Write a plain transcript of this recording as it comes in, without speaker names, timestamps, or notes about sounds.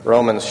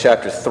Romans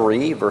chapter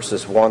 3,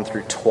 verses 1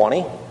 through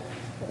 20.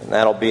 And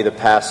that'll be the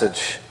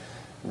passage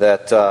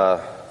that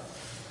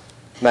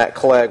Matt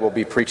Clegg will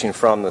be preaching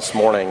from this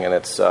morning. And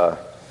it's a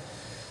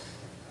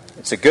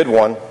good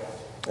one.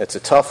 It's a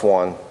tough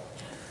one.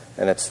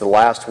 And it's the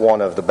last one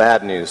of the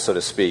bad news, so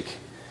to speak,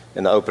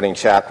 in the opening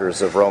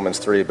chapters of Romans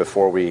 3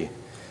 before we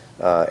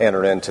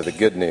enter into the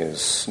good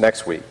news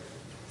next week.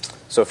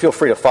 So feel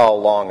free to follow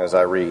along as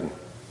I read.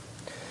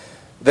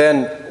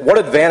 Then, what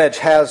advantage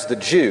has the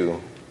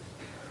Jew?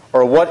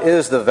 Or what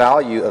is the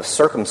value of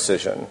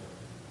circumcision?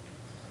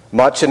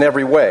 Much in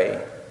every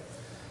way.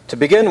 To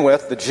begin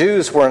with, the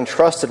Jews were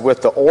entrusted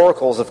with the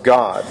oracles of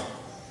God.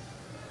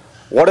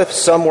 What if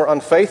some were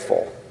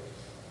unfaithful?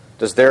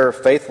 Does their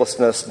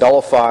faithlessness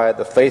nullify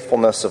the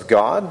faithfulness of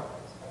God?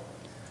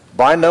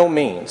 By no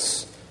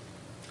means.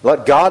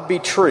 Let God be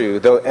true,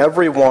 though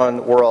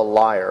everyone were a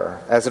liar,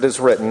 as it is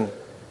written,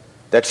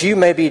 that you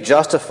may be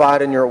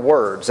justified in your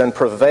words and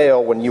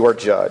prevail when you are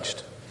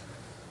judged.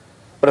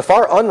 But if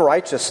our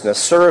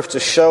unrighteousness serves to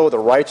show the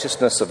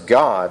righteousness of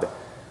God,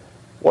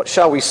 what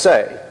shall we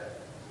say?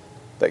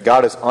 That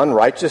God is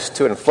unrighteous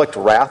to inflict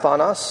wrath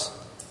on us?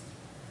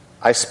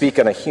 I speak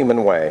in a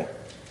human way.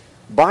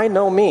 By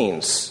no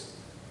means.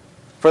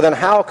 For then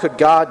how could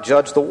God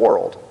judge the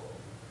world?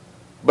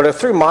 But if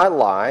through my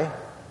lie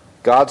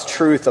God's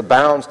truth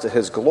abounds to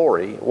his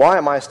glory, why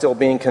am I still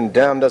being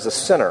condemned as a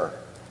sinner?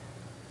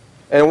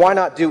 And why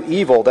not do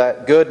evil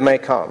that good may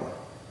come?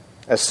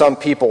 As some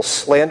people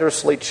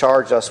slanderously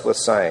charge us with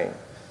saying,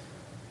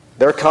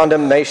 their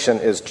condemnation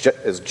is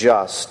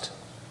just.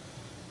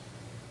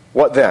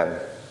 What then?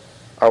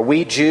 Are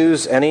we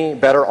Jews any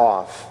better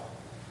off?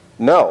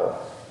 No,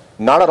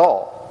 not at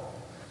all.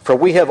 For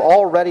we have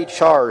already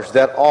charged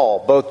that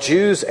all, both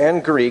Jews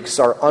and Greeks,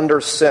 are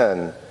under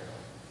sin.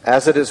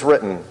 As it is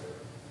written,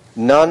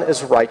 none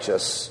is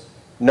righteous,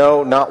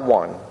 no, not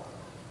one.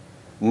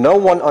 No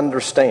one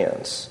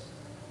understands.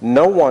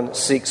 No one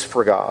seeks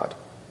for God.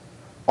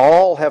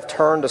 All have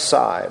turned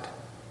aside.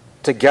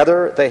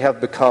 Together they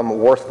have become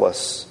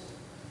worthless.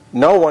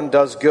 No one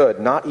does good,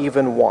 not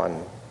even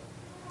one.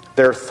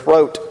 Their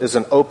throat is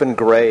an open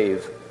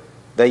grave.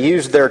 They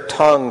use their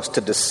tongues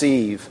to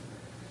deceive.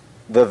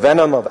 The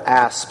venom of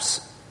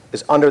asps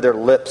is under their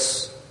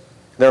lips.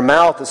 Their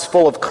mouth is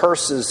full of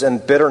curses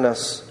and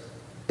bitterness.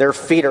 Their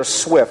feet are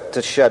swift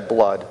to shed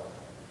blood.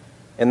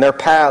 And their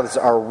paths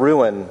are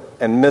ruin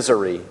and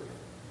misery.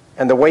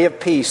 And the way of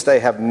peace they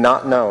have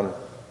not known.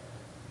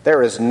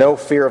 There is no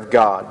fear of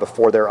God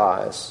before their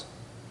eyes.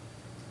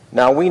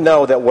 Now we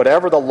know that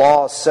whatever the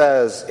law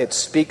says, it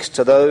speaks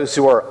to those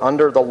who are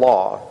under the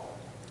law,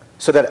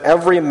 so that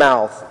every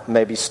mouth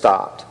may be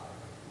stopped,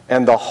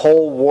 and the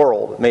whole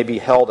world may be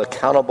held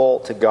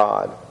accountable to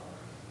God.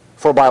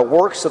 For by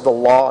works of the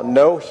law,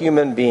 no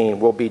human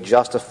being will be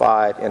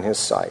justified in his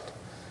sight,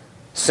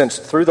 since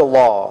through the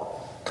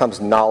law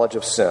comes knowledge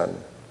of sin.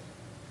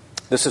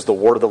 This is the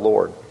word of the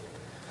Lord.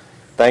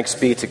 Thanks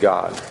be to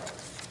God.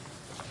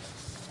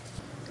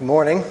 Good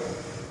morning.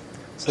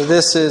 So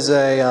this is,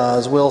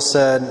 as Will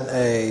said,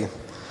 a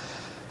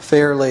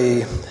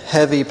fairly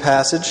heavy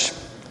passage,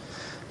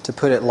 to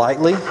put it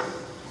lightly.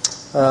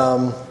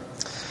 And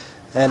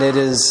it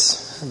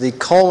is the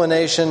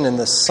culmination and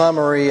the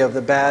summary of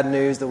the bad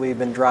news that we've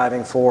been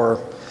driving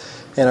for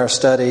in our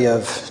study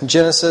of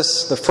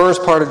Genesis, the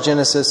first part of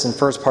Genesis and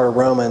first part of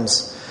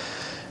Romans,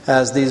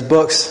 as these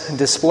books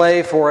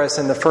display for us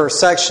in the first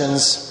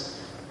sections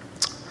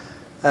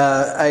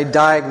a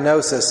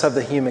diagnosis of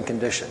the human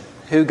condition,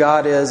 who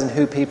God is and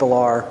who people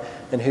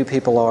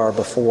are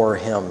before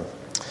Him.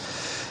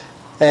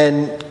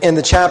 And in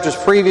the chapters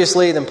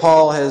previously, then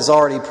Paul has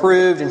already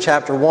proved in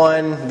chapter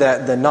 1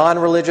 that the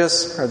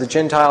non-religious or the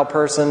Gentile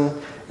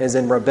person is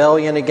in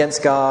rebellion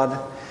against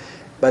God.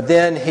 But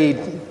then he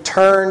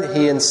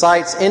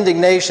incites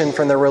indignation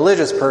from the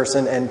religious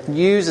person and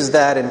uses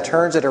that and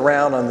turns it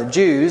around on the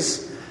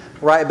Jews,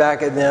 right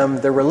back at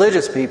them, the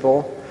religious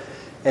people,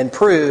 and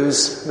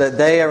proves that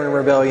they are in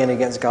rebellion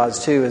against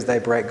God's too as they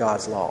break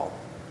God's law.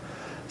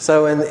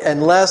 So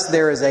unless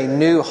there is a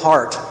new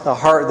heart, a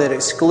heart that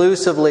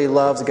exclusively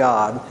loves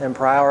God and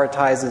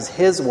prioritizes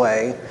His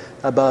way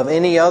above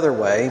any other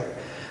way,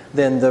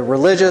 then the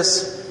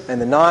religious and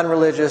the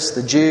non-religious,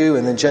 the Jew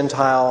and the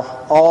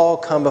Gentile, all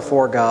come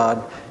before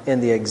God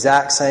in the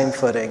exact same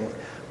footing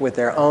with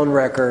their own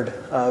record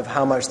of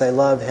how much they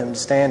love Him to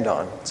stand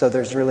on. So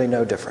there's really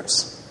no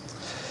difference.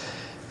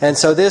 And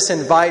so this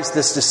invites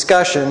this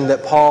discussion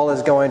that Paul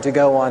is going to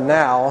go on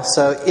now.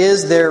 So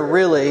is there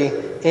really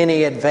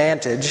any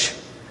advantage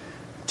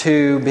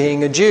to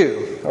being a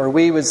Jew? Or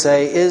we would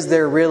say, is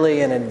there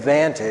really an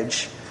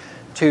advantage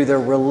to the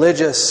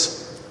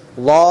religious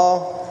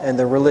law and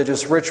the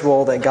religious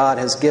ritual that God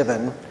has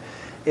given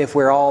if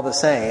we're all the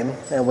same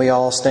and we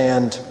all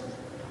stand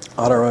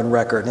on our own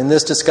record? And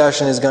this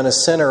discussion is going to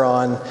center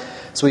on,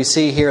 as we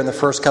see here in the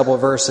first couple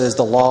of verses,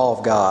 the law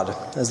of God,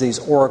 as these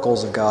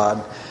oracles of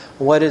God.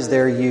 What is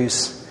their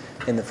use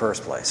in the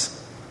first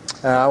place?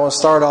 I want to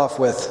start off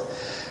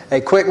with a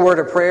quick word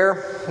of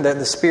prayer that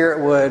the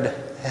Spirit would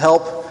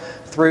help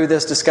through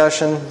this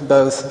discussion,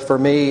 both for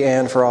me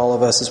and for all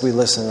of us as we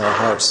listen in our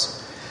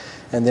hearts,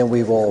 and then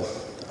we will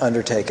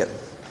undertake it.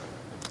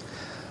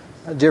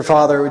 Dear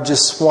Father, we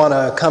just want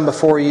to come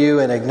before you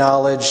and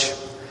acknowledge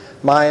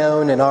my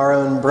own and our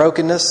own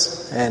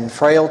brokenness and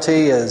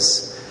frailty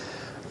as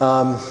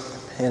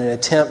in an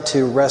attempt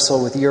to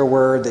wrestle with your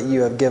word that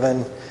you have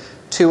given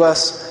to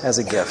us as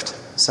a gift.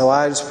 So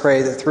I just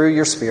pray that through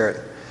your Spirit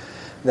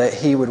that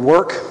He would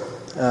work,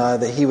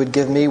 that He would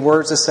give me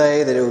words to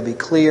say, that it would be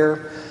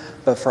clear,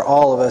 but for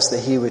all of us that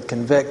He would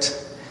convict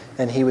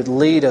and He would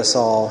lead us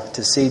all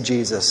to see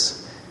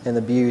Jesus and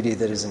the beauty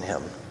that is in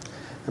Him.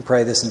 I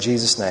pray this in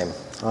Jesus' name.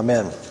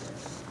 Amen.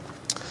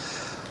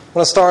 I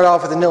want to start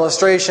off with an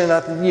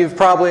illustration. You've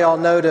probably all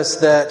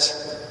noticed that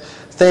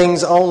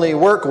things only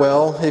work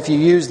well if you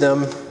use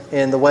them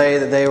in the way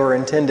that they were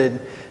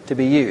intended to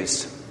be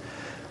used.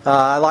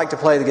 I like to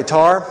play the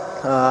guitar.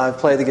 I've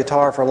played the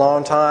guitar for a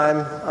long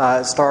time.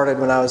 It started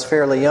when I was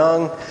fairly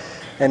young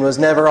and was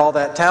never all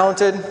that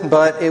talented,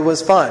 but it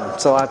was fun.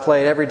 So I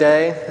played every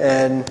day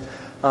and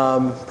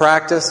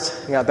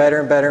practiced and got better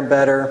and better and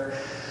better.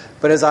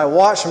 But as I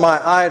watched my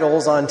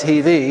idols on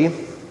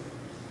TV,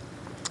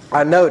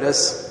 I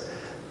noticed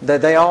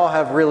that they all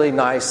have really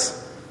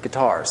nice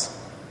guitars.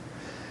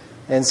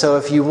 And so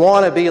if you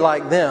want to be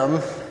like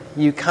them,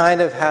 you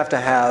kind of have to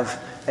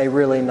have a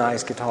really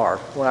nice guitar.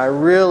 What I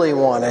really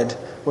wanted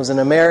was an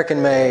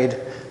American-made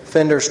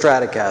Fender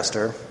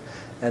Stratocaster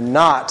and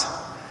not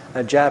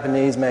a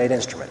Japanese-made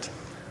instrument.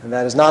 And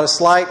that is not a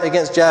slight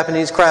against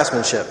Japanese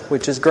craftsmanship,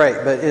 which is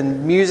great. But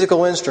in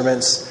musical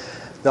instruments,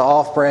 the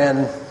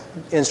off-brand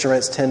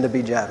instruments tend to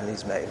be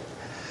Japanese-made.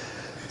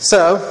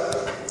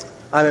 So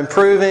I'm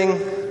improving.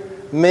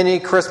 Many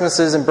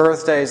Christmases and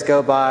birthdays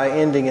go by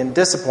ending in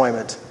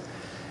disappointment.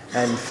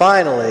 And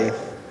finally,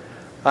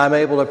 I'm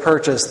able to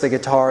purchase the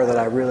guitar that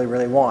I really,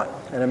 really want.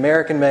 An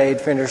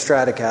American-made Fender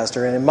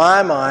Stratocaster. And in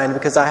my mind,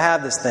 because I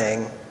have this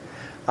thing,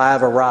 I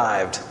have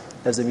arrived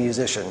as a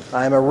musician.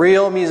 I am a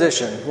real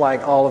musician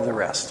like all of the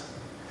rest.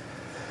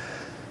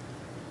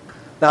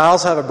 Now, I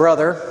also have a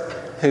brother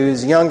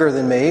who's younger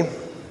than me,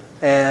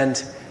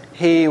 and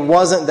he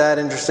wasn't that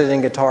interested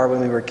in guitar when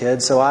we were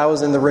kids, so I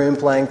was in the room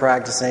playing,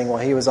 practicing,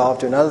 while he was off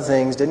doing other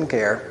things, didn't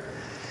care.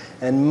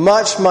 And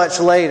much, much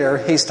later,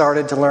 he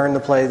started to learn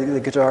to play the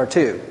guitar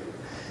too.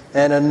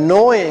 And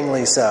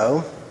annoyingly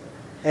so,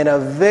 in a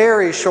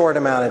very short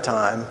amount of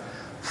time,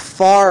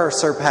 far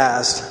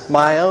surpassed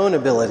my own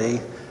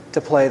ability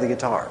to play the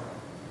guitar.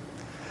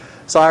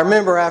 So I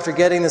remember after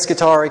getting this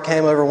guitar, he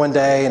came over one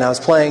day and I was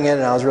playing it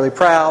and I was really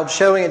proud,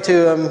 showing it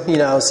to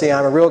him, see,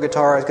 I'm a real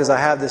guitarist because I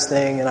have this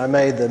thing, and I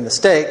made the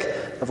mistake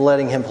of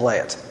letting him play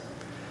it.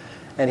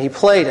 And he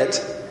played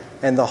it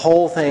and the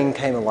whole thing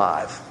came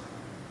alive.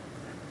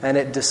 And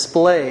it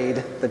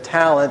displayed the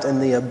talent and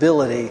the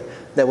ability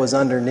that was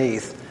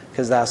underneath,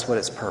 because that's what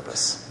its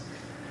purpose.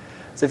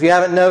 So if you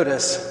haven't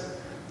noticed,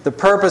 the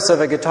purpose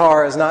of a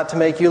guitar is not to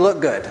make you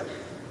look good,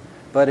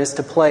 but is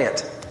to play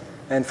it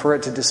and for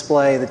it to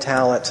display the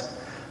talent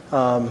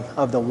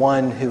of the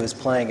one who is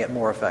playing it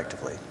more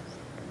effectively.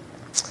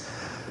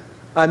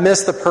 I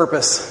missed the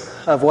purpose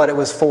of what it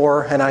was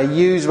for, and I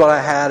used what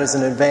I had as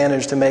an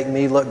advantage to make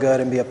me look good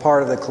and be a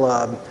part of the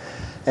club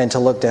and to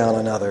look down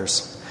on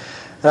others.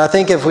 And I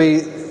think if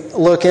we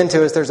look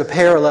into it, there's a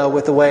parallel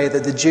with the way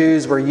that the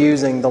Jews were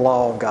using the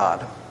law of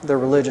God, the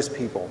religious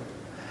people.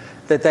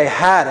 That they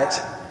had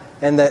it,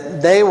 and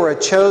that they were a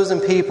chosen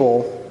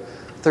people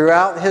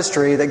throughout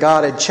history that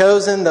God had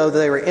chosen, though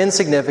they were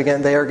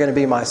insignificant. They are going to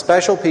be my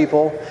special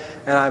people,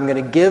 and I'm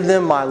going to give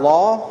them my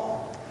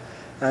law,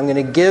 and I'm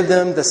going to give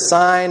them the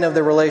sign of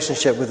the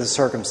relationship with the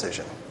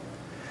circumcision.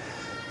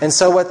 And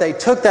so what they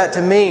took that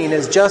to mean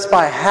is just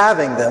by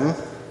having them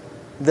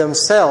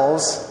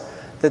themselves,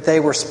 that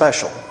they were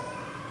special.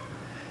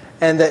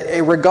 And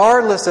that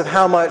regardless of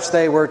how much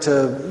they were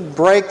to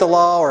break the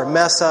law or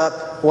mess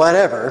up,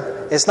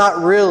 whatever, it's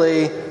not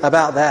really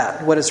about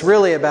that. What it's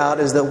really about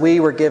is that we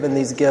were given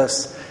these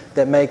gifts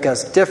that make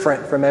us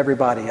different from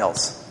everybody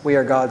else. We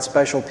are God's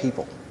special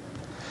people.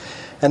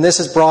 And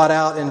this is brought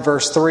out in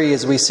verse 3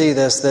 as we see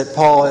this, that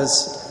Paul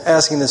is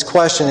asking this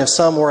question, if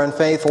some were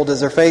unfaithful, does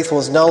their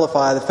faithfulness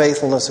nullify the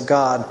faithfulness of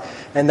God?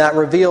 And that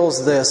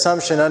reveals the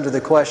assumption under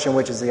the question,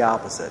 which is the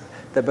opposite.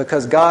 That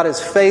because God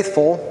is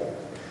faithful,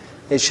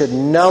 it should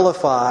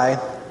nullify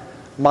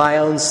my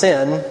own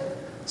sin,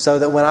 so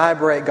that when I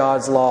break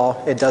God's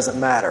law, it doesn't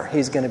matter.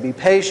 He's going to be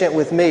patient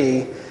with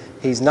me.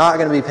 He's not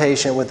going to be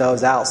patient with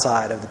those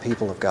outside of the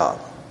people of God.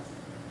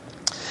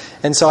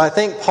 And so I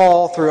think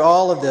Paul, through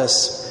all of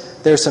this,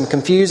 there's some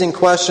confusing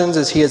questions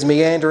as he is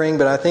meandering,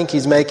 but I think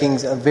he's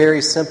making a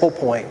very simple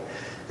point,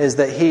 is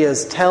that he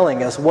is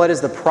telling us what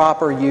is the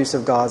proper use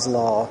of God's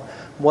law.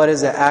 What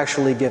is it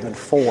actually given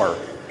for?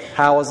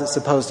 How is it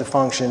supposed to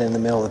function in the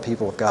middle of the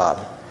people of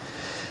God?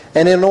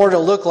 And in order to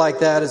look like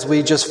that, as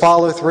we just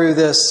follow through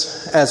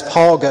this as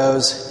Paul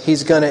goes,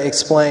 he's going to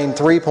explain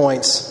 3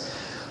 points.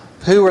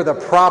 Who are the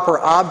proper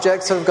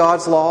objects of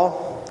God's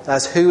law?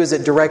 That's who is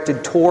it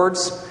directed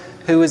towards?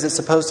 Who is it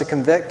supposed to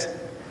convict?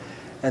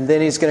 And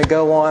then he's going to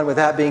go on, with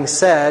that being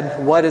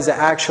said, what does it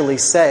actually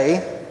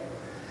say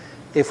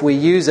if we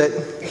use it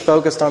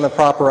focused on the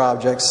proper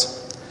objects?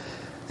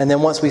 And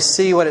then once we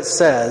see what it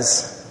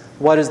says,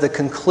 what is the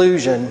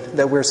conclusion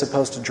that we're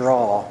supposed to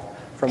draw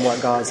from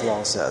what God's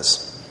law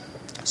says?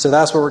 So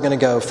that's where we're going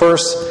to go.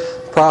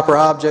 First, proper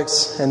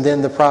objects, and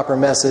then the proper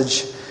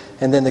message,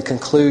 and then the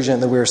conclusion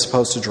that we're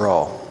supposed to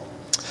draw.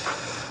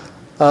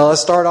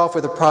 Let's start off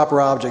with the proper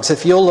objects.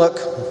 If you'll look,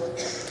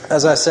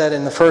 as I said,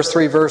 in the first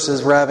 3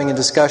 verses, we're having a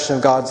discussion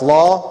of God's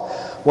law.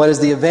 What is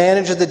the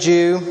advantage of the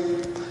Jew?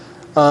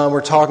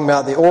 We're talking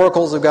about the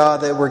oracles of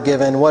God that were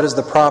given. What is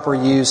the proper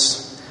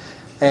use?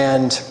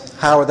 And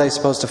how are they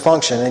supposed to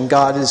function? And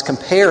God is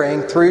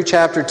comparing through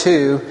chapter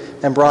 2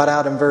 and brought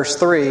out in verse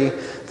 3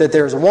 that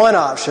there's one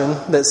option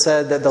that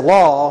said that the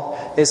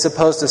law is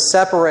supposed to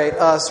separate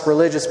us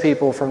religious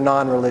people from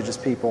non-religious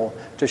people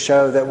to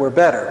show that we're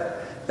better.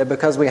 That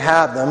because we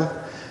have them,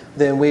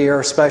 then we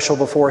are special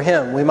before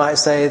Him. We might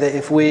say that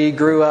if we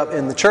grew up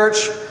in the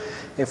church,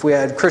 if we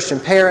had Christian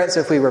parents,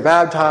 if we were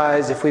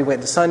baptized, if we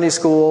went to Sunday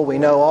school, we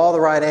know all the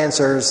right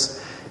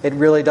answers. It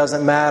really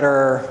doesn't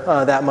matter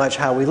that much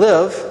how we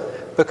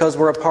live because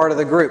we're a part of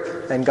the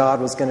group and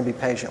God was going to be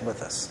patient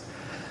with us.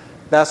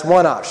 That's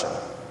one option.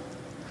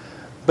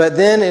 But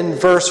then in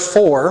verse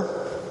 4,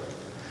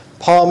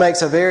 Paul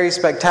makes a very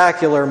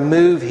spectacular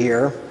move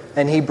here,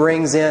 and he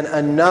brings in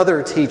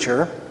another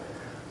teacher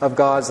of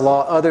God's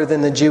law other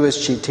than the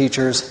Jewish chief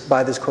teachers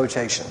by this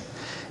quotation.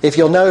 If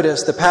you'll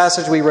notice, the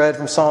passage we read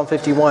from Psalm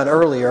 51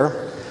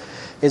 earlier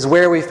is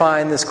where we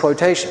find this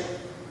quotation.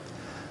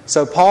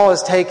 So Paul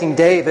is taking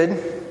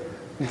David,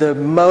 the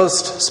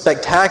most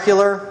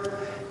spectacular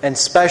and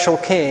special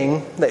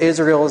king that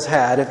Israel has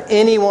had. If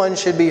anyone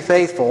should be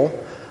faithful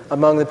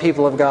among the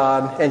people of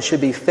God and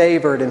should be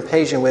favored and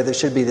patient with, it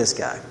should be this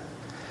guy.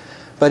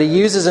 But he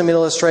uses an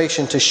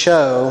illustration to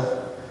show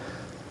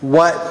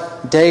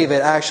what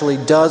David actually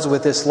does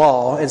with this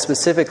law, and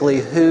specifically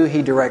who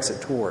he directs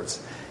it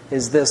towards.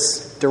 Is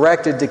this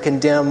directed to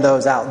condemn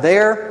those out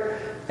there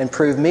and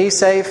prove me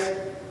safe?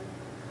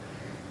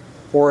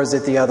 Or is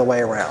it the other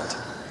way around?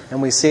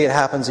 And we see it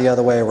happens the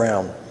other way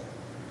around.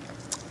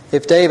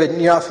 If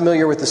David, you're not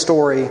familiar with the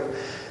story,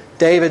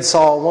 David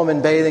saw a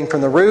woman bathing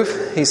from the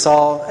roof. He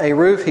saw a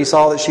roof. He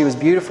saw that she was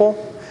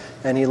beautiful.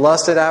 And he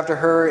lusted after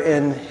her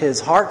in his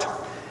heart.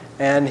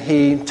 And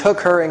he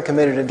took her and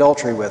committed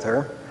adultery with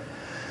her.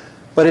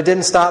 But it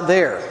didn't stop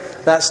there.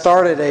 That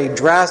started a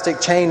drastic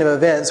chain of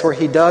events where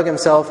he dug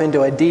himself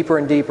into a deeper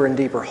and deeper and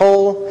deeper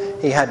hole.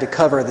 He had to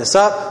cover this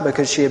up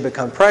because she had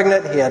become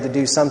pregnant. He had to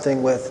do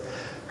something with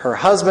her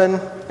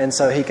husband. And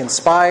so he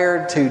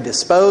conspired to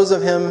dispose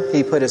of him.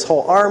 He put his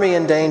whole army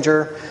in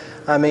danger.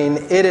 I mean,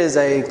 it is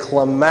a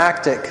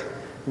climactic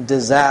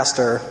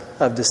disaster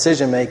of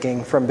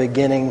decision-making from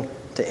beginning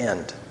to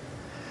end.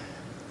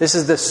 This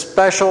is the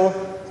special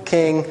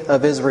king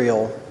of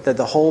Israel that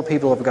the whole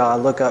people of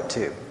God look up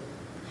to.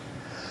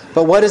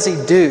 But what does he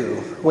do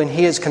when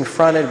he is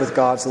confronted with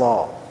God's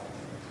law?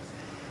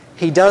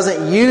 He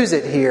doesn't use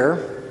it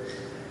here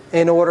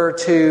in order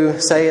to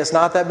say it's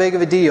not that big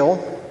of a deal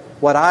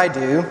what I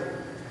do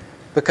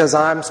because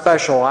I'm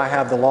special, I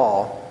have the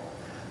law.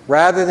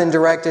 Rather than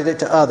directed it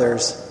to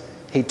others,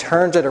 he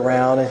turns it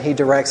around and he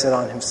directs it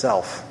on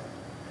himself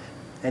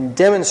and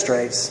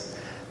demonstrates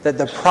that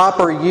the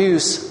proper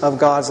use of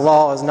God's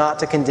law is not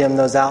to condemn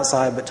those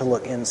outside but to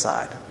look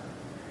inside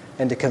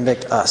and to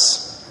convict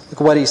us. Look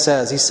what he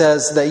says. He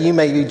says that you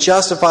may be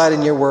justified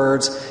in your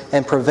words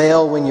and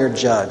prevail when you're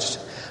judged.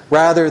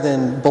 Rather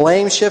than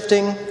blame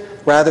shifting,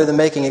 rather than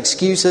making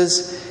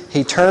excuses,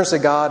 he turns to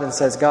God and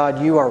says,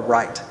 God, you are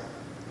right.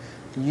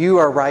 You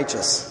are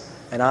righteous,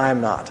 and I am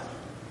not.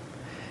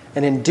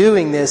 And in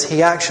doing this,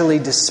 he actually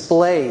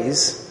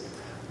displays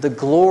the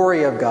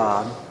glory of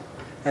God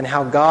and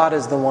how God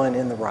is the one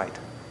in the right.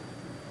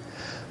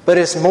 But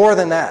it's more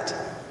than that.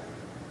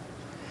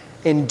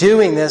 In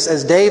doing this,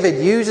 as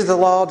David uses the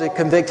law to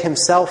convict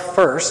himself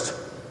first,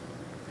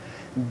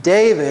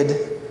 David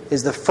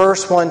is the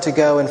first one to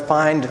go and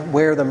find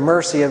where the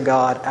mercy of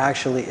God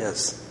actually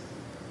is.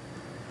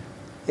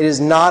 It is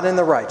not in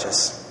the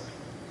righteous.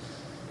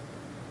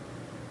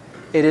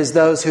 It is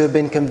those who have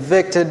been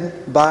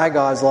convicted by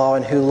God's law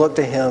and who look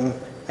to Him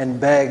and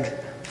beg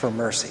for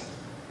mercy.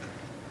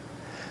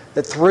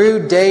 That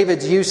through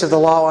David's use of the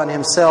law on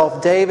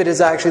himself, David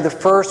is actually the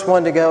first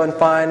one to go and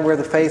find where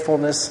the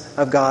faithfulness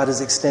of God is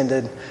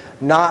extended,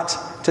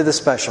 not to the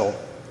special,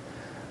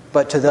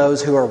 but to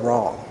those who are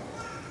wrong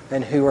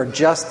and who are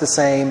just the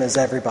same as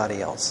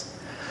everybody else.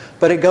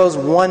 But it goes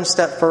one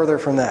step further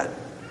from that.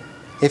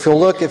 If you'll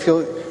look,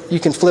 you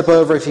can flip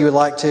over if you would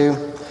like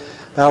to.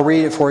 I'll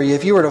read it for you.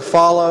 If you were to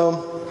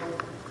follow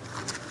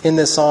in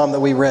this psalm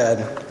that we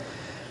read,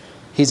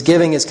 he's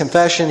giving his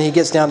confession. He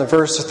gets down to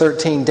verse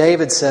 13.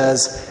 David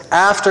says,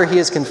 after he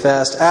has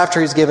confessed, after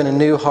he's given a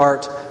new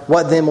heart,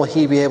 what then will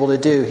he be able to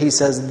do? He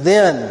says,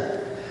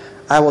 then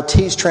I will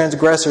teach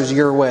transgressors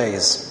your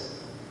ways,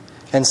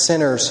 and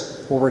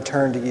sinners will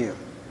return to you.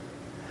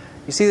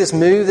 You see this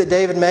move that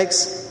David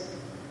makes?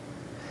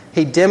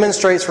 He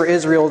demonstrates for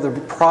Israel the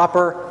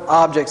proper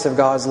objects of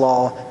God's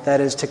law, that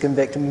is to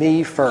convict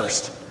me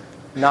first,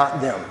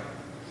 not them.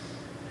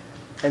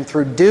 And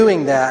through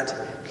doing that,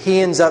 he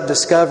ends up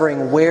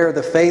discovering where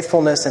the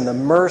faithfulness and the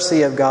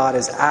mercy of God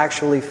is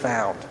actually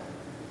found.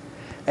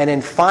 And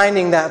in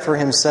finding that for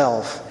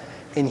himself,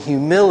 in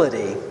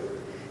humility,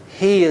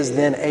 he is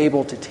then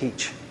able to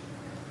teach.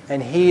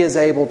 And he is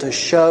able to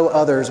show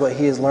others what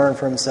he has learned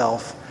for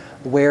himself,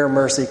 where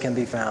mercy can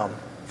be found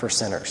for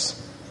sinners.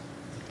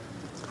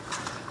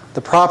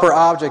 The proper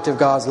object of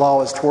God's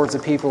law is towards the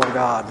people of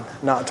God,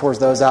 not towards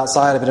those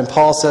outside of it. And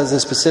Paul says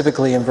this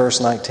specifically in verse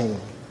 19.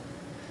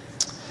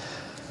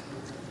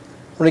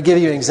 I'm going to give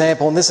you an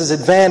example, and this is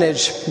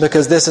advantage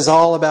because this is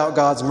all about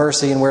God's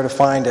mercy and where to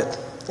find it.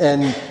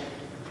 And it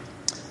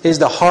is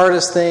the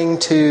hardest thing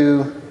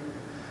to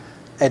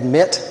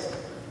admit.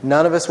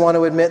 None of us want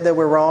to admit that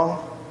we're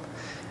wrong.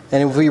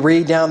 And if we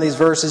read down these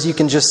verses, you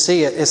can just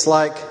see it. It's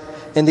like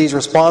in these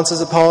responses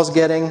that Paul's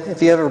getting,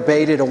 if you ever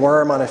baited a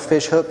worm on a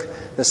fish hook,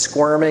 the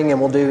squirming and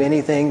will do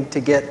anything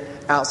to get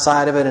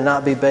outside of it and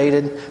not be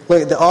baited.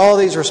 Look at all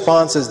these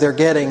responses they're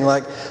getting,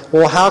 like,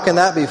 well, how can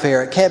that be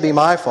fair? It can't be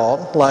my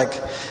fault. Like,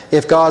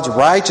 if God's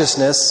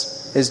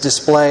righteousness is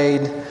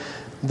displayed,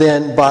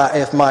 then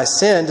if my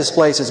sin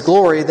displays His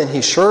glory, then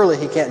He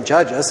can't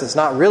judge us. It's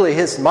not really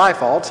my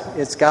fault.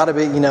 It's got to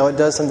be, it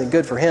does something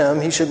good for Him.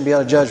 He shouldn't be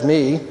able to judge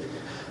me.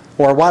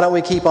 Or why don't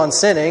we keep on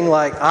sinning?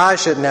 Like, I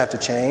shouldn't have to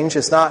change.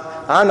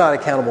 I'm not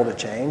accountable to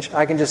change.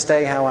 I can just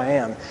stay how I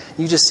am.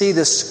 You just see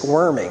this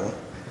squirming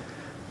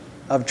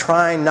of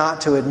trying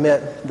not to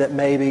admit that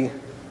maybe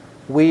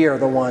we are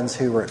the ones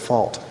who were at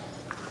fault.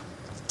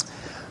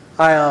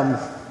 I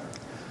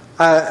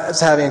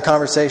was having a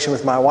conversation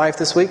with my wife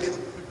this week,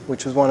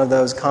 which was one of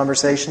those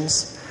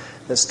conversations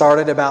that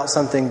started about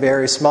something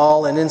very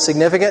small and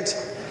insignificant,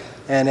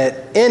 and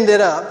it ended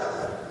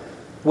up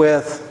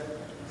with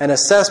an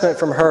assessment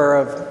from her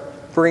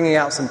of bringing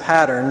out some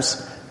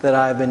patterns that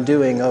I've been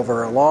doing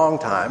over a long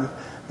time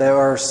that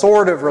are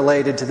sort of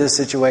related to this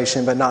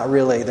situation, but not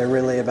really. They're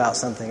really about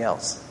something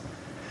else.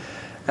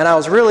 And I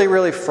was really,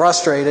 really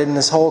frustrated in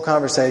this whole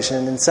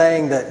conversation and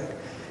saying that,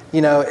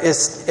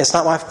 it's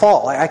not my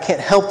fault. I can't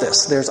help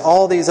this. There's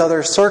all these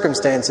other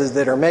circumstances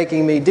that are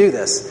making me do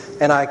this,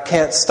 and I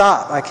can't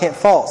stop. I can't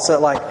fault.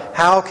 So,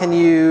 how can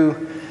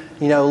you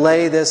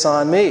lay this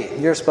on me?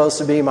 You're supposed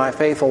to be my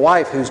faithful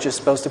wife who's just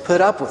supposed to put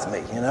up with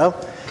me,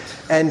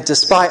 And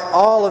despite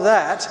all of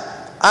that,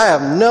 I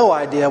have no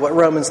idea what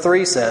Romans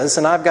 3 says,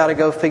 and I've got to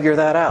go figure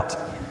that out.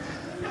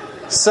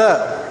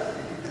 So,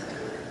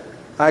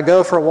 I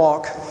go for a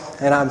walk,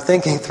 and I'm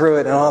thinking through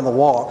it, and on the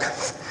walk,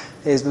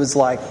 it was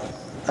like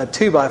a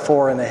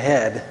 2x4 in the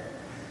head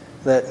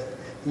that,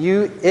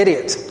 you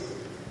idiot,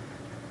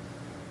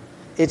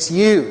 it's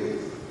you.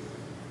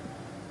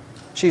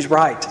 She's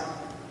right.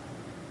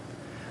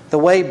 The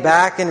way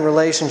back in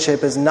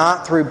relationship is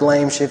not through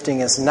blame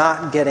shifting, it's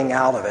not getting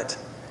out of it,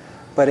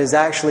 but is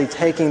actually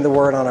taking the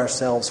word on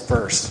ourselves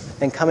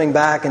first and coming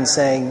back and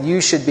saying,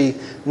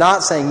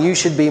 not saying you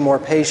should be more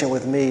patient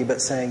with me,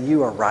 but saying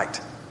you are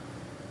right.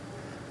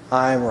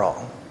 I am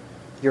wrong.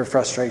 Your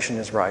frustration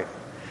is right.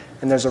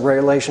 And there's a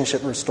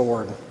relationship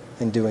restored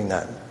in doing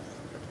that.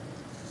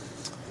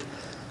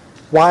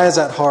 Why is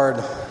that hard?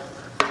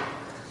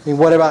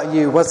 What about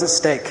you? What's at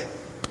stake?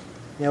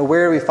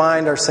 Where do we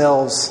find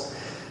ourselves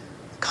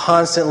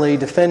constantly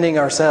defending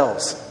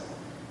ourselves?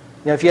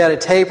 If you had a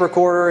tape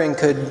recorder and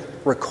could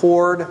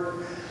record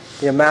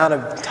the amount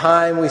of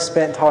time we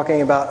spent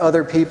talking about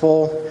other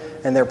people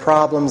and their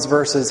problems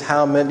versus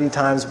how many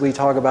times we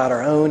talk about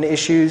our own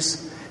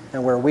issues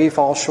and where we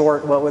fall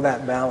short, what would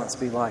that balance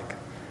be like?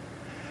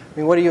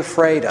 What are you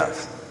afraid of?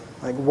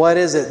 What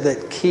is it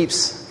that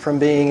keeps from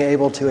being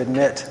able to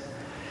admit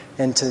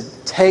and to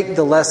take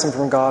the lesson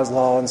from God's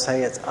law and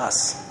say it's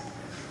us?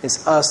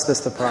 It's us that's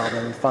the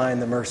problem, and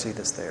find the mercy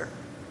that's there.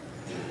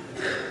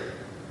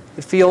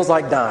 It feels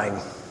like dying.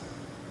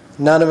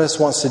 None of us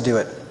wants to do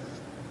it.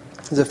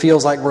 Because it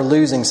feels like we're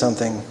losing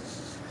something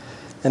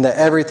and that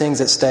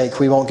everything's at stake.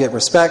 We won't get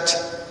respect.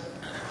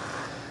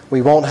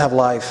 We won't have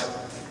life.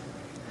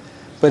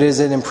 But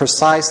is it in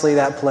precisely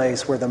that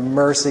place where the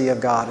mercy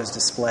of God is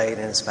displayed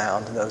and is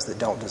found to those that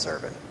don't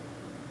deserve it?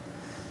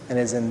 And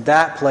it's in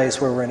that place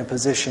where we're in a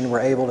position we're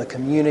able to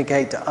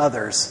communicate to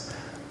others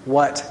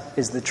what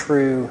is the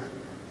true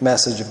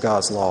message of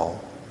God's law.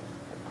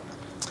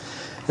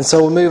 And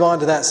so we'll move on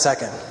to that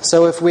second.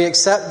 So if we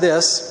accept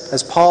this,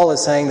 as Paul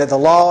is saying, that the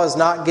law is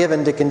not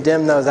given to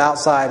condemn those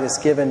outside, it's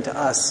given to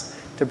us,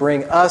 to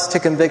bring us to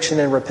conviction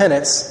and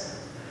repentance,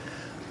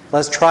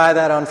 let's try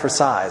that on for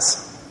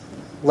size.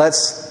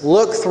 Let's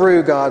look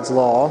through God's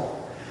law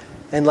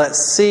and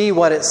let's see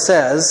what it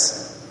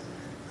says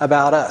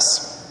about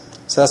us.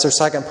 So that's our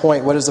second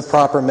point. What is the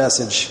proper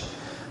message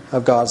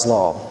of God's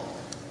law?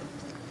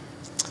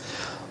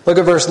 Look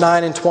at verse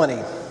 9 and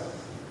 20.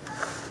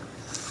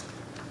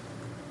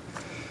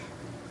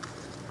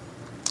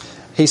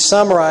 He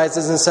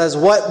summarizes and says,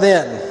 what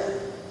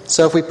then?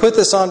 So if we put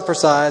this on for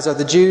size, are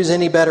the Jews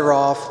any better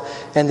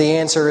off? And the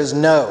answer is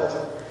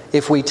no.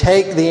 if we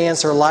take the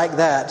answer like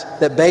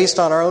that based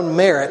on our own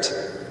merit,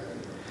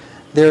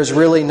 there's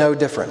really no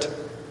different.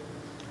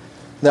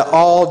 That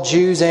all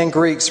Jews and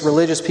Greeks,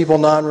 religious people,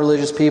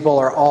 non-religious people,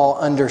 are all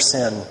under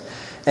sin.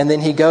 And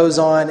then he goes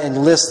on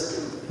and lists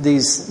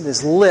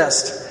this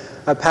list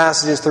of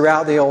passages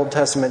throughout the Old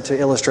Testament to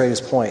illustrate his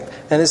point.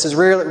 And this is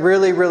really,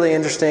 really, really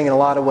interesting in a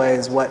lot of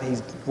ways what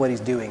he's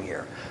doing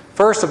here.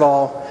 First of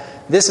all,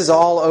 this is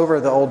all over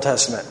the Old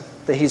Testament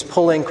that he's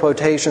pulling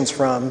quotations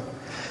from.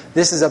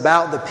 This is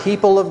about the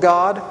people of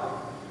God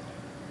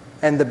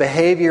and the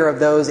behavior of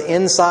those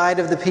inside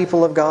of the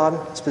people of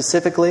God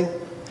specifically.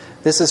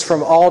 This is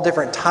from all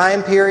different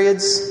time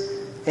periods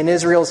in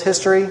Israel's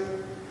history.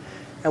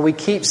 And we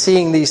keep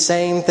seeing these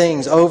same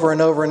things over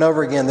and over and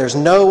over again. There's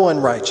no one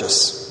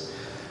righteous.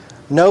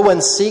 No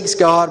one seeks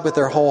God with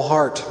their whole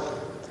heart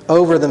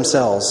over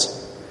themselves.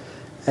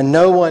 And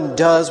no one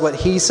does what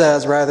he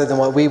says rather than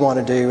what we want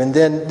to do. And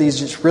then these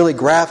just really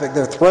graphic.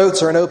 Their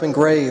throats are an open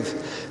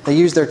grave. They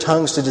use their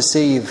tongues to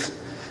deceive.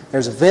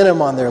 There's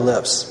venom on their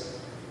lips.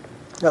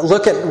 Now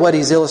look at what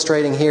he's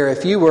illustrating here.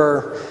 If you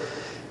were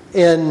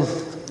in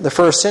the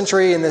first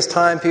century, in this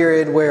time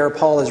period where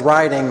Paul is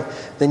writing,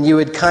 then you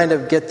would kind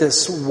of get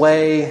this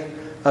way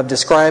of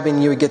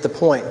describing, you would get the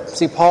point.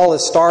 See, Paul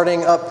is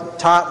starting up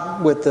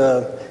top with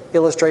the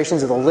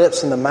illustrations of the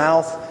lips and the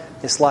mouth.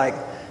 It's like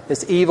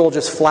this evil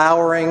just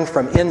flowering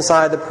from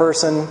inside the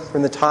person,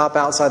 from the top,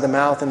 outside the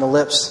mouth and the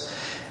lips.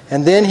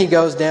 And then he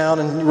goes down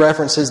and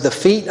references the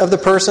feet of the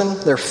person.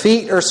 Their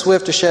feet are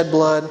swift to shed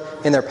blood,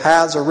 and their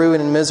paths are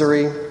ruin and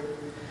misery.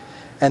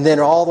 And then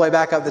all the way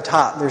back up the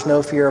top, there's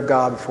no fear of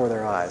God before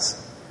their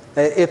eyes.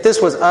 If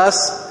this was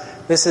us,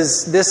 this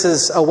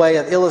is a way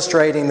of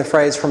illustrating the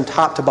phrase from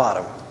top to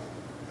bottom.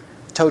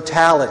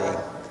 Totality.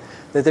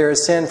 That there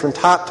is sin from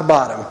top to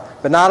bottom.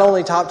 But not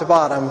only top to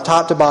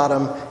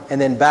bottom,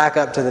 and then back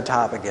up to the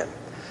top again.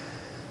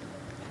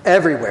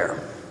 Everywhere.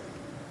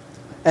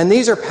 And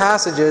these are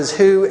passages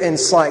in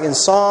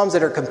Psalms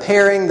that are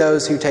comparing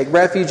those who take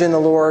refuge in the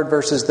Lord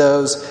versus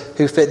those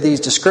who fit these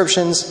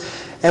descriptions.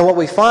 And what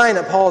we find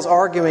that Paul is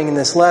arguing in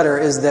this letter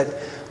is that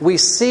we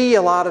see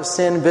a lot of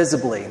sin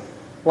visibly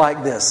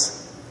like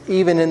this,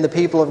 even in the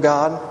people of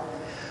God.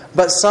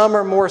 But some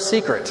are more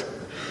secret,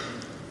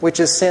 which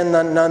is sin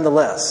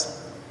nonetheless.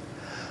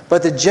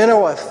 But the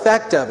general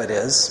effect of it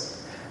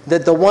is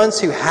that the ones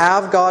who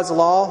have God's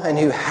law and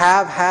who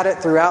have had it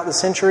throughout the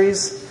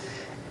centuries,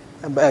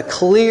 a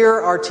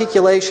clear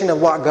articulation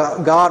of what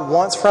God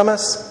wants from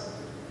us,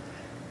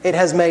 it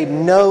has made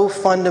no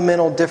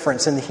fundamental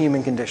difference in the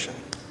human condition.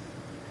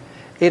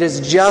 It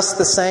is just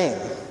the same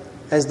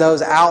as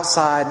those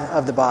outside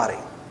of the body,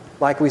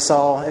 like we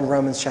saw in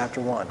Romans chapter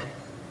 1.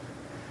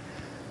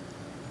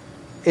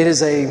 It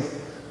is a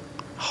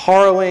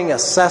harrowing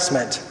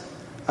assessment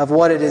of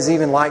what it is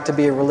even like to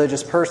be a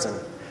religious person,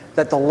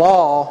 that the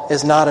law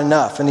is not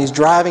enough. And he's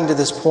driving to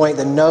this point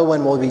that no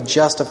one will be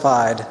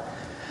justified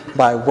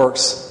by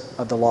works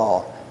of the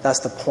law. That's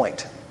the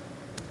point.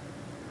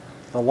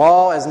 The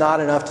law is not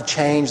enough to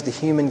change the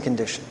human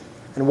condition.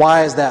 And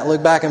why is that?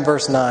 Look back in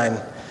verse 9.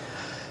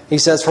 He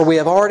says, "For we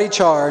have already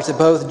charged that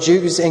both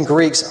Jews and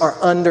Greeks are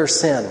under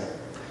sin."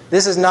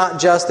 This is not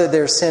just that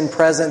there's sin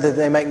present, that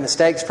they make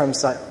mistakes from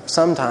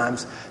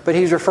sometimes, but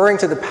he's referring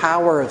to the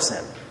power of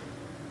sin.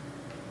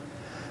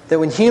 That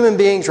when human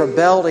beings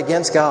rebelled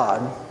against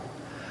God,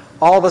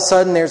 all of a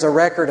sudden there's a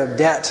record of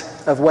debt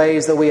of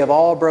ways that we have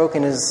all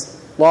broken His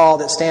law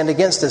that stand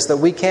against us that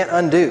we can't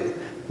undo.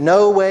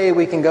 No way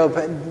we can go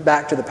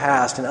back to the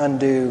past and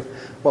undo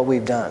what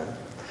we've done.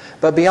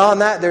 But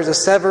beyond that, there's a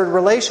severed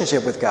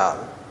relationship with God.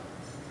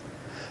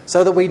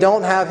 So that we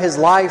don't have His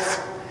life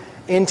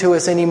into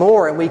us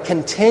anymore, and we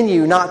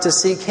continue not to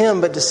seek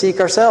Him but to seek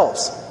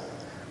ourselves.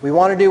 We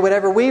want to do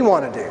whatever we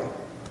want to do.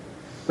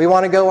 We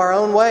want to go our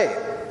own way.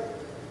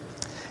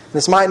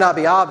 This might not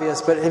be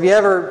obvious, but have you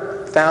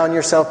ever found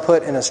yourself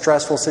put in a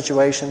stressful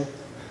situation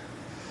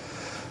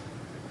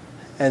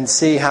and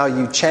see how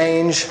you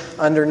change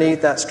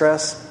underneath that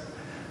stress?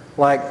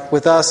 Like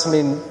with us,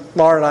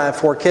 Laura and I have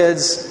 4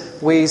 kids.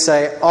 We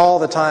say all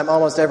the time,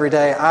 almost every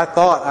day, I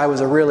thought I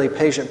was a really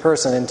patient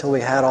person until we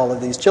had all of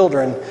these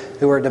children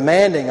who are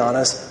demanding on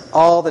us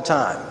all the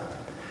time.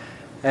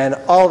 And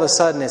all of a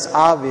sudden it's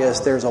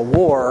obvious there's a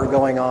war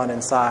going on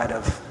inside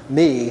of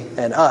me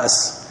and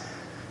us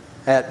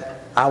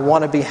I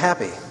want to be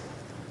happy.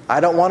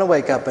 I don't want to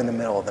wake up in the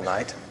middle of the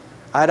night.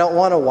 I don't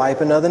want to wipe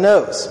another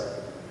nose.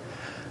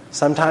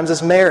 Sometimes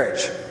it's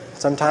marriage.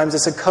 Sometimes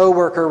it's a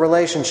co-worker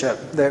relationship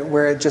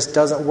where it just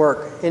doesn't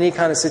work. Any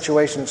kind of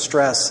situation of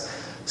stress,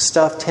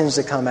 stuff tends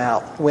to come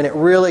out. When it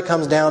really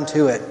comes down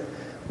to it,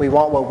 we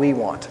want what we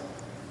want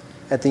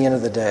at the end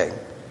of the day.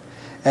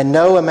 And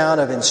no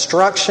amount of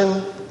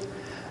instruction,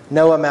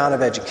 no amount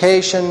of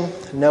education,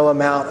 no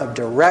amount of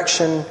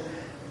direction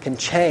can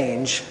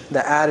change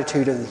the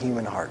attitude of the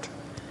human heart.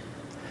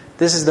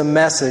 This is the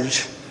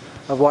message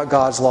of what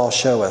God's law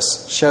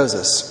shows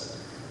us.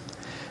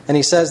 And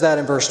he says that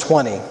in verse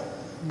 20,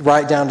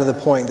 right down to the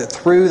point that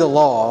through the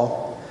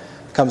law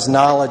comes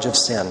knowledge of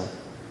sin,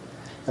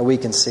 and we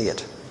can see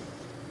it.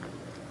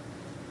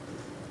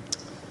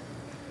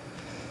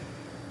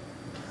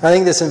 I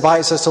think this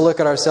invites us to look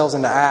at ourselves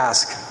and to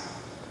ask,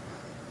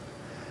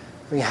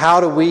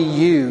 how do we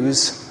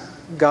use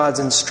God's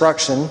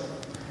instruction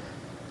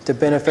to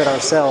benefit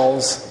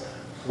ourselves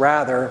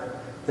rather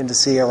than to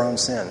see our own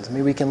sins?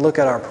 We can look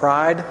at our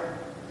pride.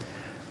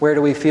 Where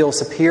do we feel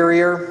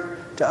superior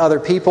to other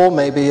people?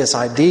 Maybe it's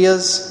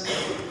ideas.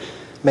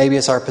 Maybe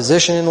it's our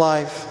position in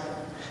life.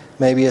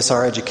 Maybe it's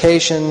our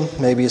education.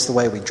 Maybe it's the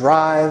way we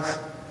drive.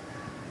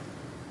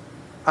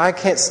 I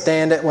can't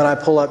stand it when I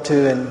pull up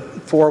to a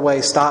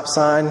four-way stop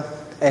sign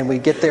and we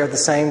get there at the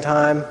same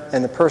time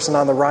and the person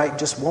on the right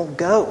just won't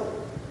go.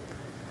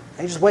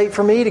 They just wait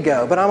for me to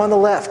go, but I'm on the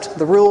left.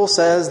 The rule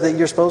says that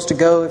you're supposed to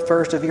go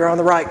first if you're on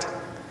the right.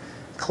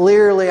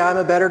 Clearly, I'm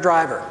a better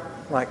driver.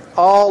 Like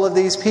all of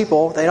these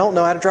people, they don't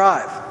know how to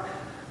drive.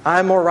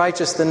 I'm more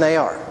righteous than they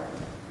are.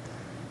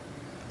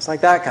 It's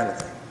like that kind of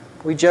thing.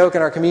 We joke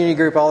in our community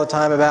group all the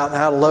time about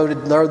how to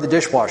load the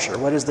dishwasher.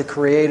 What is the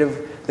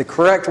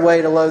correct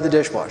way to load the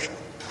dishwasher?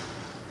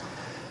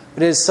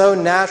 But it is so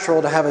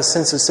natural to have a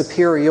sense of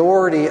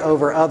superiority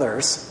over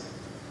others,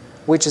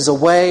 which is a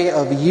way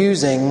of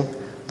using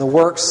the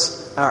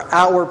works, our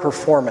outward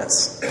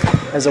performance,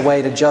 as a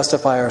way to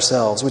justify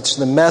ourselves, which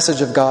the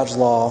message of God's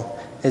law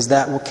is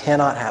that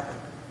cannot happen.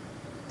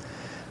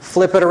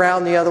 Flip it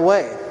around the other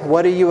way.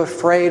 What are you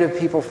afraid of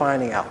people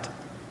finding out?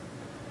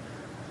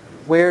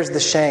 Where's the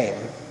shame?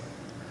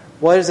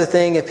 What is the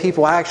thing, if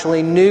people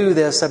actually knew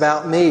this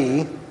about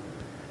me,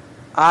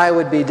 I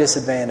would be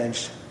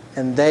disadvantaged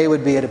and they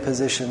would be at a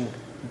position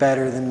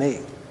better than me?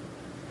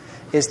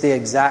 It's the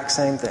exact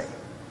same thing.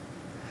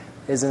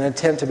 It's an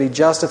attempt to be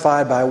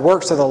justified by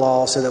works of the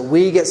law so that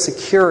we get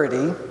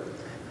security,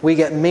 we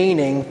get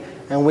meaning,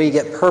 and we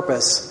get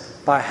purpose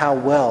by how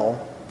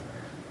well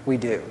we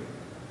do.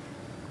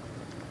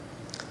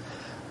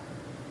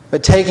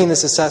 But taking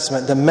this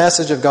assessment, the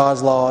message of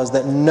God's law is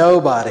that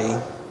nobody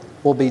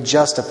will be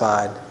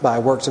justified by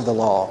works of the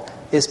law.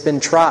 It's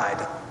been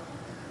tried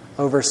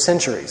over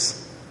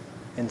centuries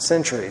and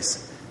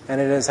centuries,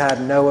 and it has had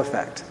no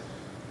effect.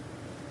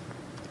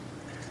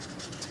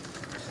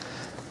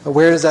 But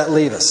where does that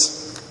leave us?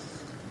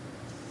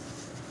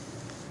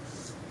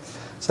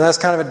 So that's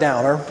kind of a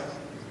downer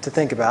to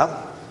think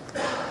about.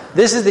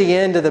 This is the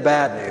end of the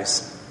bad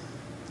news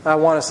I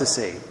want us to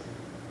see.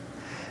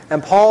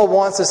 And Paul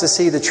wants us to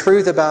see the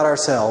truth about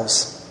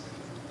ourselves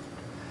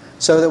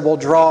so that we'll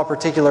draw a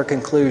particular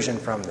conclusion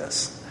from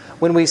this.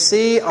 When we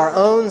see our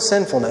own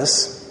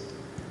sinfulness,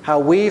 how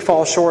we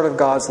fall short of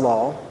God's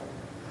law,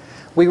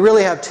 we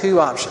really have two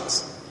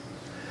options.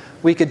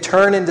 We could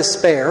turn in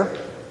despair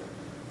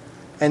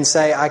and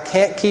say, I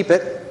can't keep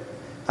it.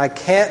 I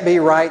can't be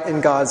right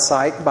in God's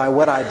sight by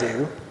what I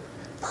do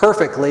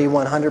perfectly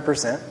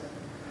 100%.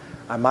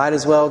 I might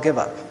as well give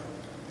up.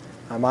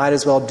 I might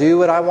as well do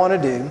what I want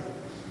to do.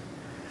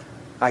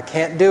 I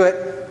can't do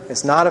it.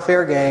 It's not a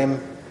fair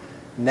game.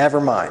 Never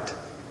mind.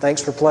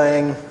 Thanks for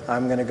playing.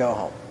 I'm going to go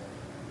home.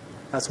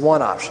 That's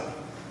one option.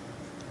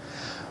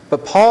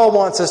 But Paul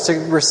wants us to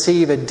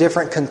receive a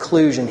different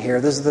conclusion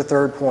here. This is the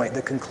third point,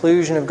 the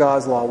conclusion of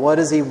God's law. What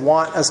does he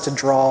want us to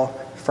draw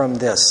from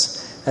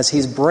this? As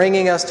he's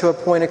bringing us to a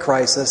point of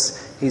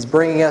crisis, he's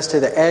bringing us to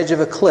the edge of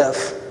a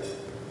cliff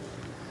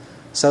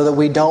so that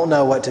we don't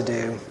know what to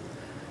do.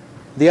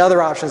 The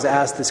other option is to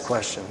ask this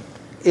question: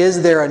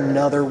 is there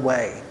another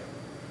way?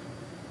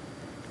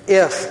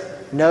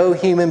 If no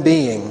human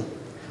being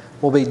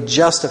will be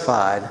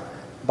justified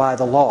by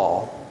the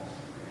law,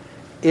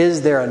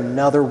 is there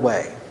another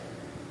way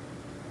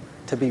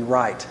to be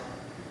right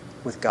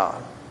with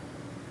God?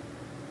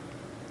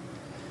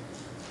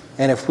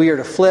 And if we are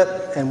to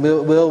flip, and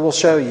we'll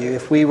show you,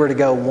 if we were to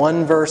go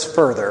one verse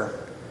further,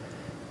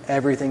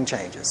 everything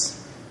changes.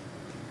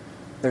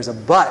 There's a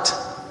but.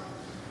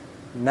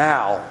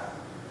 Now,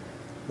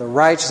 the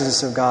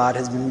righteousness of God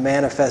has been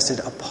manifested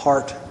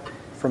apart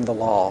from the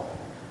law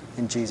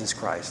in Jesus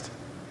Christ.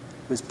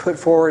 It was put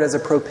forward as a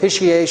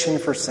propitiation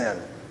for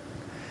sin.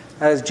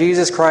 As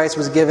Jesus Christ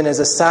was given as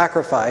a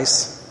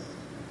sacrifice,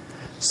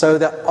 so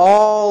that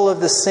all of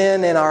the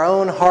sin in our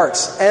own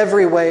hearts,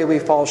 every way we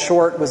fall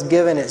short, was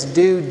given its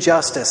due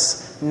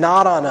justice,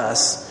 not on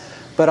us,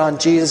 but on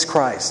Jesus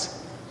Christ.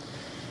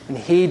 And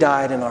He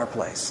died in our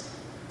place.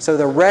 So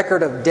the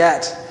record of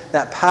debt,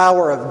 that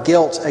power of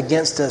guilt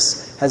against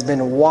us, has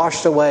been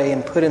washed away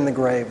and put in the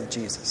grave with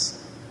Jesus.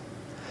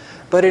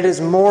 But it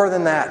is more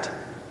than that.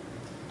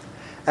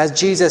 As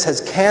Jesus has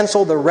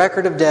canceled the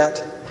record of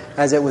debt,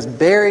 as it was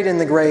buried in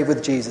the grave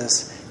with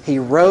Jesus, He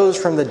rose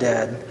from the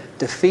dead,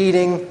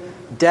 defeating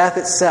death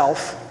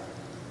itself,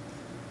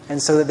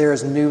 and so that there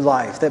is new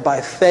life. That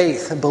by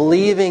faith,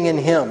 believing in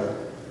Him,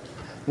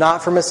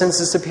 not from a sense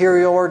of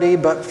superiority,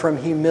 but from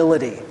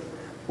humility,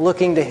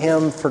 looking to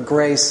Him for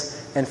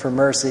grace and for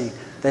mercy,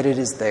 that it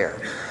is there.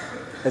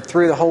 That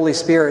through the Holy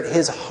Spirit,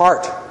 His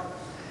heart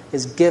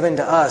is given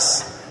to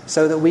us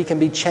so that we can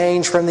be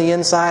changed from the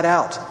inside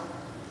out.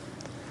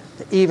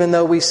 Even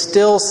though we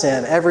still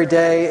sin every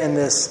day, and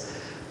this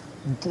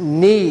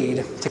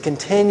need to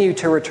continue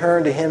to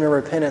return to Him in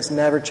repentance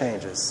never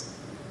changes.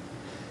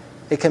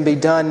 It can be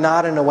done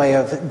not in a way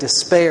of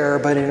despair,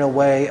 but in a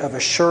way of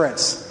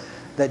assurance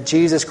that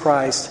Jesus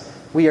Christ,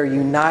 we are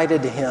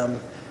united to Him.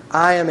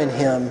 I am in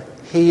Him,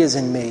 He is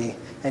in me,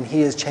 and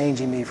He is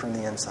changing me from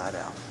the inside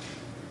out.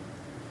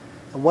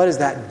 And what does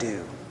that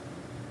do?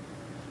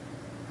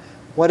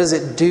 What does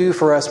it do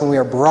for us when we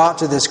are brought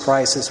to this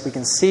crisis? We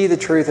can see the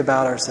truth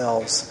about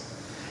ourselves,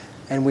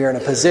 and we are in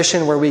a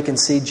position where we can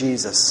see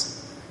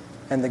Jesus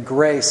and the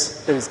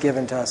grace that is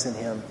given to us in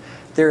Him.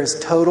 There is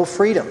total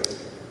freedom.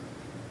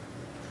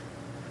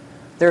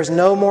 There is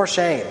no more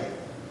shame.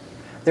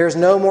 There is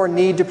no more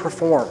need to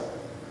perform.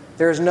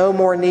 There is no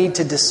more need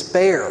to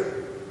despair,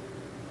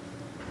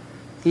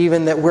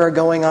 even that we're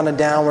going on a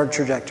downward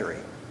trajectory,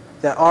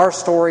 that our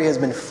story has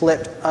been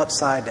flipped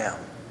upside down.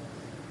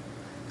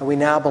 And we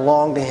now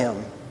belong to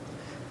Him,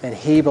 and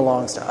He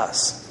belongs to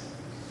us.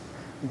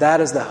 That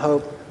is the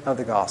hope of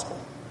the gospel.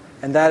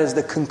 And that is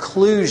the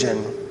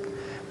conclusion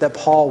that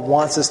Paul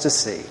wants us to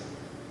see.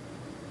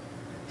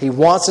 He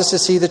wants us to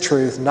see the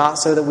truth, not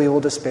so that we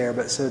will despair,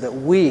 but so that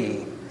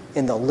we,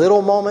 in the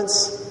little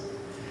moments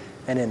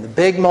and in the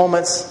big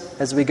moments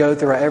as we go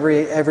through our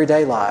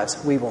everyday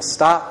lives, we will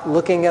stop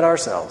looking at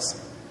ourselves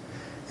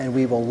and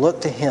we will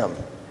look to Him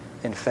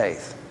in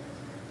faith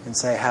and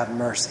say, have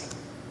mercy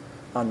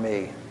on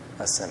me,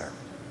 a sinner.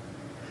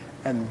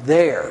 And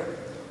there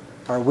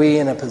are we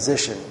in a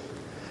position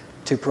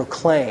to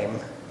proclaim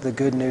the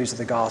good news of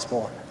the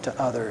gospel to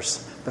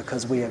others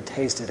because we have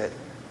tasted it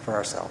for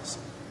ourselves.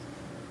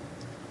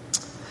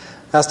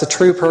 That's the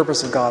true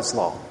purpose of God's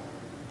law.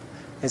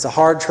 It's a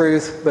hard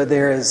truth, but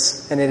it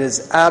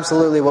is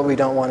absolutely what we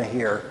don't want to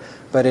hear,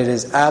 but it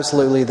is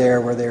absolutely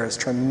there where there is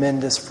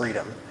tremendous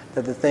freedom.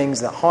 That the things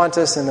that haunt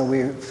us and that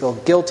we feel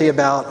guilty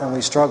about and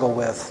we struggle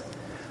with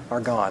are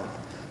gone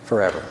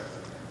forever.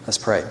 Let's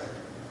pray.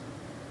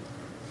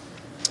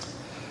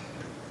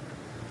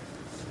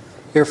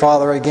 Dear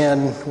Father,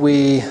 again,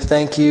 we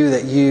thank You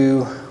that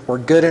You were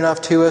good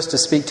enough to us to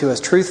speak to us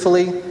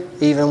truthfully,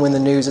 even when the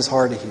news is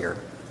hard to hear.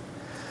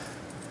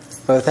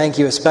 But thank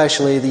You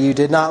especially that You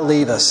did not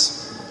leave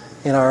us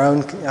in our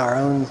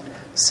own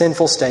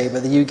sinful state,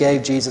 but that You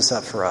gave Jesus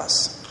up for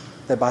us.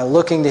 That by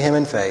looking to Him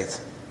in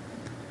faith,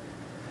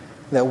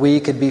 that we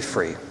could be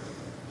free.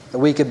 That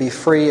we could be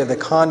free of the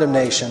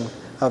condemnation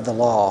of the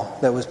law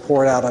that was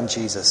poured out on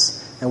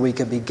Jesus, and we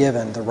could be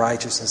given the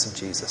righteousness of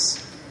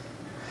Jesus.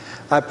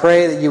 I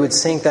pray that You would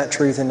sink that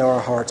truth into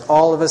our hearts.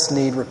 All of us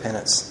need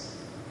repentance.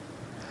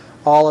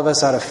 All of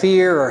us out of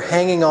fear or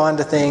hanging on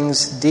to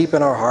things deep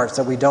in our hearts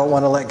that we don't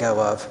want to let go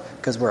of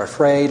because we're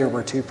afraid or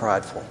we're too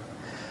prideful.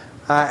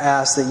 I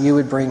ask that You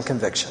would bring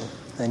conviction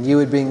and You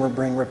would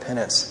bring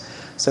repentance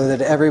so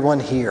that everyone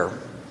here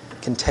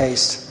can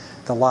taste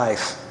the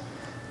life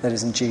that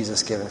is in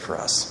Jesus given for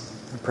us.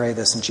 I pray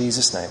this in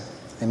Jesus' name.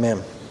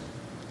 Amen.